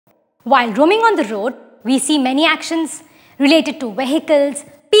While roaming on the road, we see many actions related to vehicles,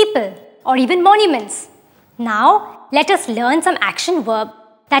 people, or even monuments. Now, let us learn some action verbs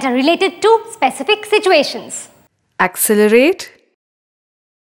that are related to specific situations. Accelerate,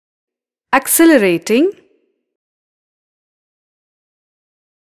 accelerating,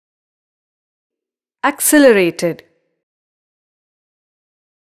 accelerated.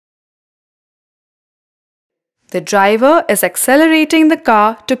 The driver is accelerating the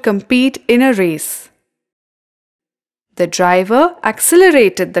car to compete in a race. The driver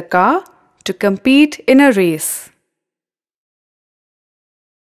accelerated the car to compete in a race.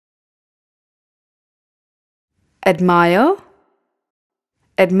 Admire,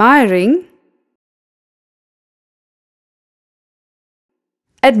 admiring,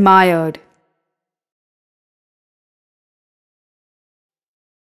 admired.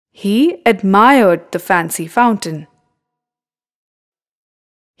 He admired the fancy fountain.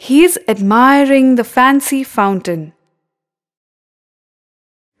 He is admiring the fancy fountain.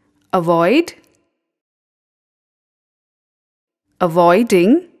 Avoid,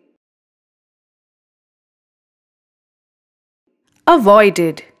 avoiding,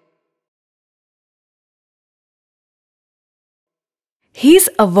 avoided. He's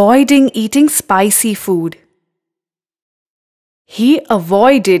avoiding eating spicy food. He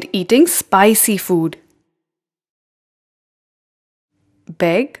avoided eating spicy food.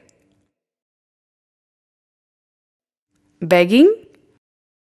 Beg, begging,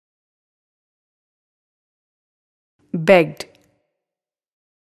 begged.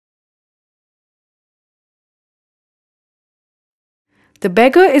 The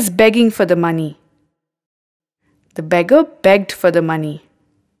beggar is begging for the money. The beggar begged for the money.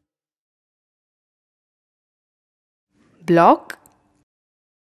 Block,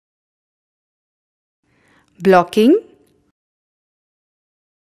 blocking,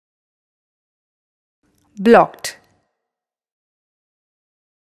 blocked.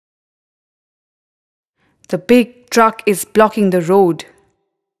 The big truck is blocking the road.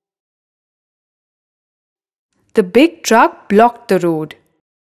 The big truck blocked the road.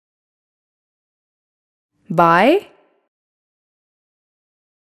 Buy,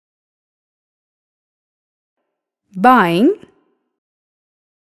 buying,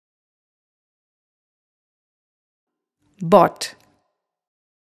 bought.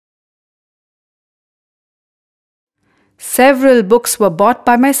 Several books were bought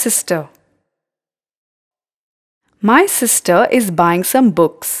by my sister. My sister is buying some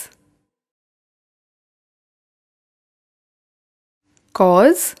books.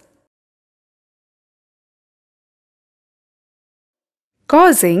 Cause,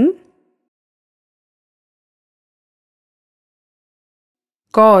 causing,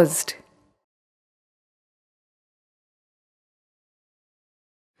 caused.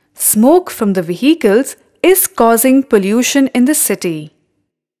 Smoke from the vehicles is causing pollution in the city.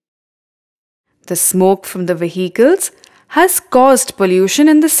 The smoke from the vehicles has caused pollution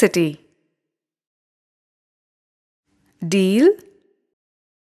in the city. Deal,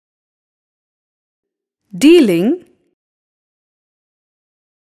 dealing,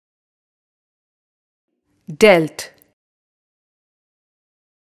 dealt.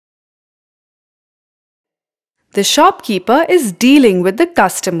 The shopkeeper is dealing with the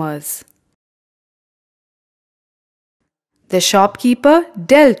customers. The shopkeeper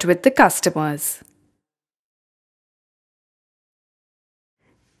dealt with the customers.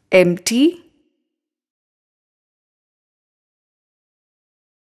 Empty,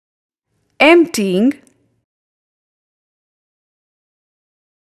 emptying,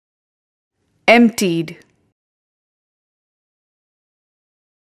 emptied.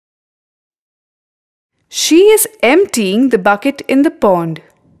 She is emptying the bucket in the pond.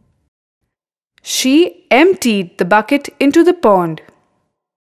 She emptied the bucket into the pond.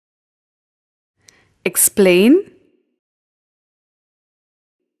 Explain,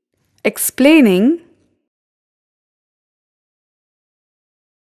 explaining,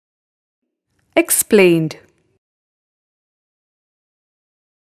 explained.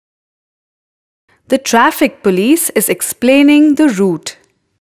 The traffic police is explaining the route.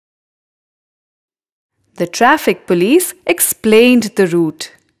 The traffic police explained the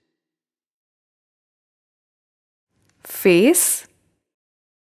route. Face,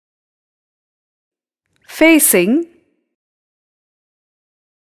 facing,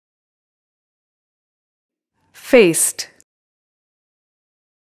 faced.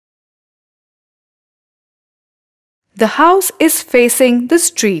 The house is facing the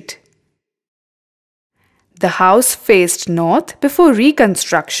street. The house faced north before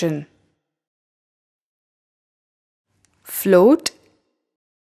reconstruction. Float,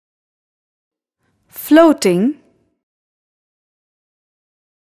 floating,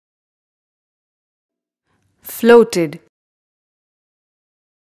 floated.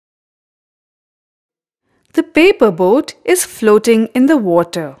 The paper boat is floating in the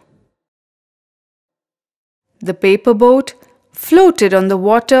water. The paper boat floated on the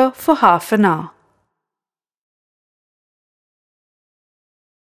water for half an hour.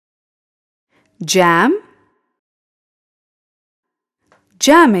 Jam,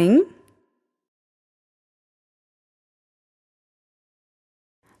 jamming,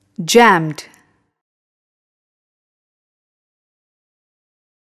 jammed.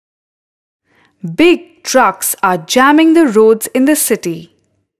 Big trucks are jamming the roads in the city.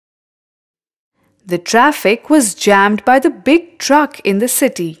 The traffic was jammed by the big truck in the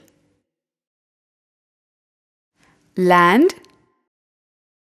city. Land,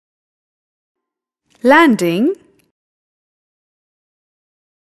 landing,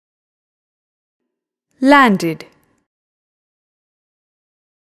 landed.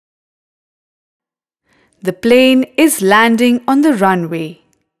 The plane is landing on the runway.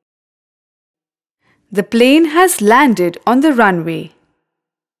 The plane has landed on the runway.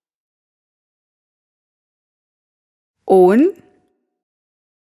 Own,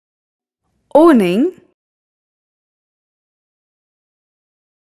 owning,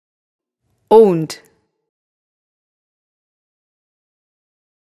 owned.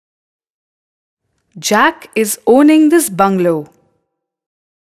 Jack is owning this bungalow.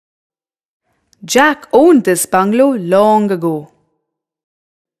 Jack owned this bungalow long ago.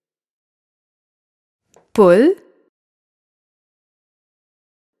 Pull,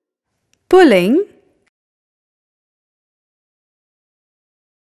 pulling,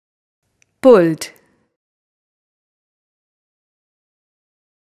 pulled.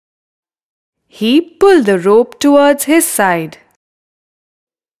 He pulled the rope towards his side.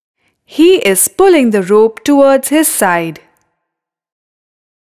 He is pulling the rope towards his side.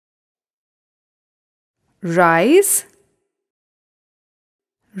 Rise,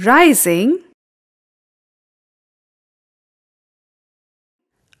 rising,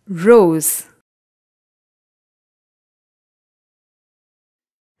 rose.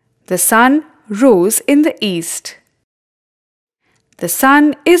 The sun rose in the east. The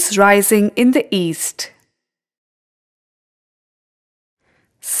sun is rising in the east.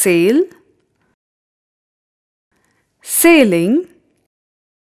 Sail, sailing,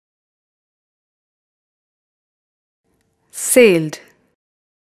 sailed.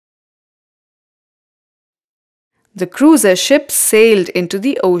 The cruiser ship sailed into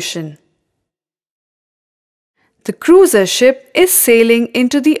the ocean. The cruiser ship is sailing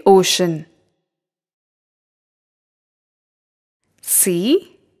into the ocean.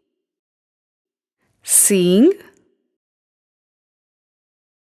 See, seeing,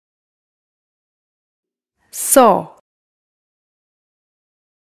 saw.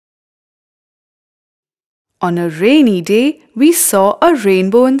 On a rainy day, we saw a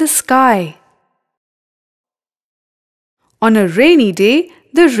rainbow in the sky. On a rainy day,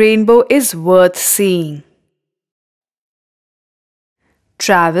 the rainbow is worth seeing.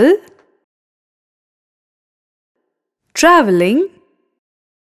 Travel, traveling,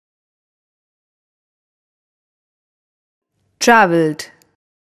 travelled.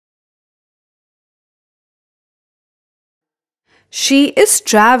 She is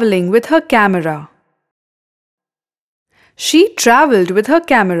travelling with her camera. She travelled with her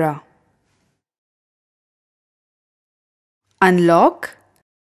camera. Unlock,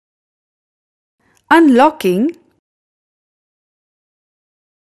 unlocking,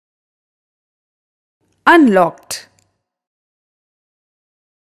 unlocked.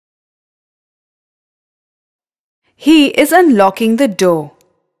 He is unlocking the door.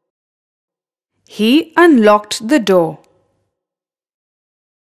 He unlocked the door.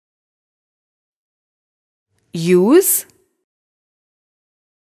 Use,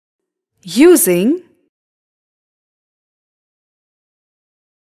 using,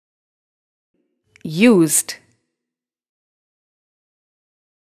 used.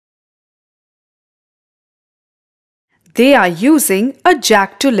 They are using a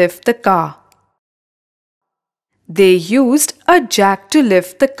jack to lift the car. They used a jack to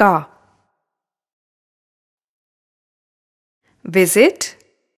lift the car. Visit,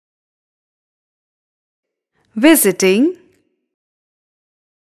 visiting,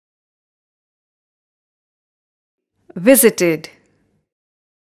 visited.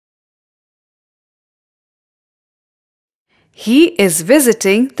 He is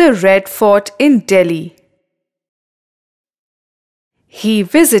visiting the Red Fort in Delhi. He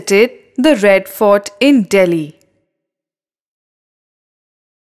visited the Red Fort in Delhi.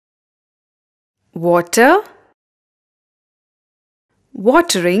 water,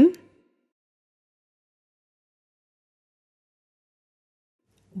 watering,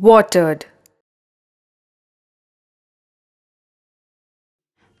 watered.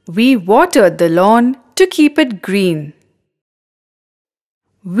 We watered the lawn to keep it green.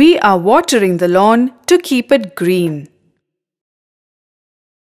 We are watering the lawn to keep it green.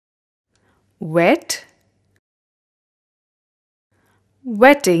 Wet,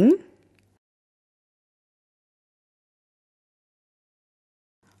 wetting,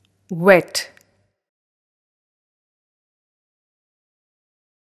 wet.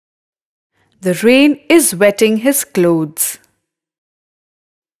 The rain is wetting his clothes.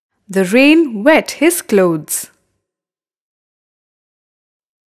 The rain wet his clothes.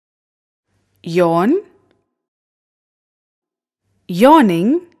 Yawn,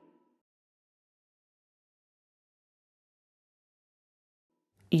 yawning,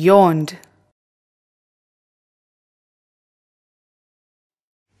 yawned.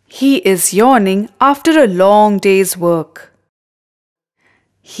 He is yawning after a long day's work.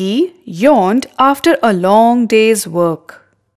 He yawned after a long day's work.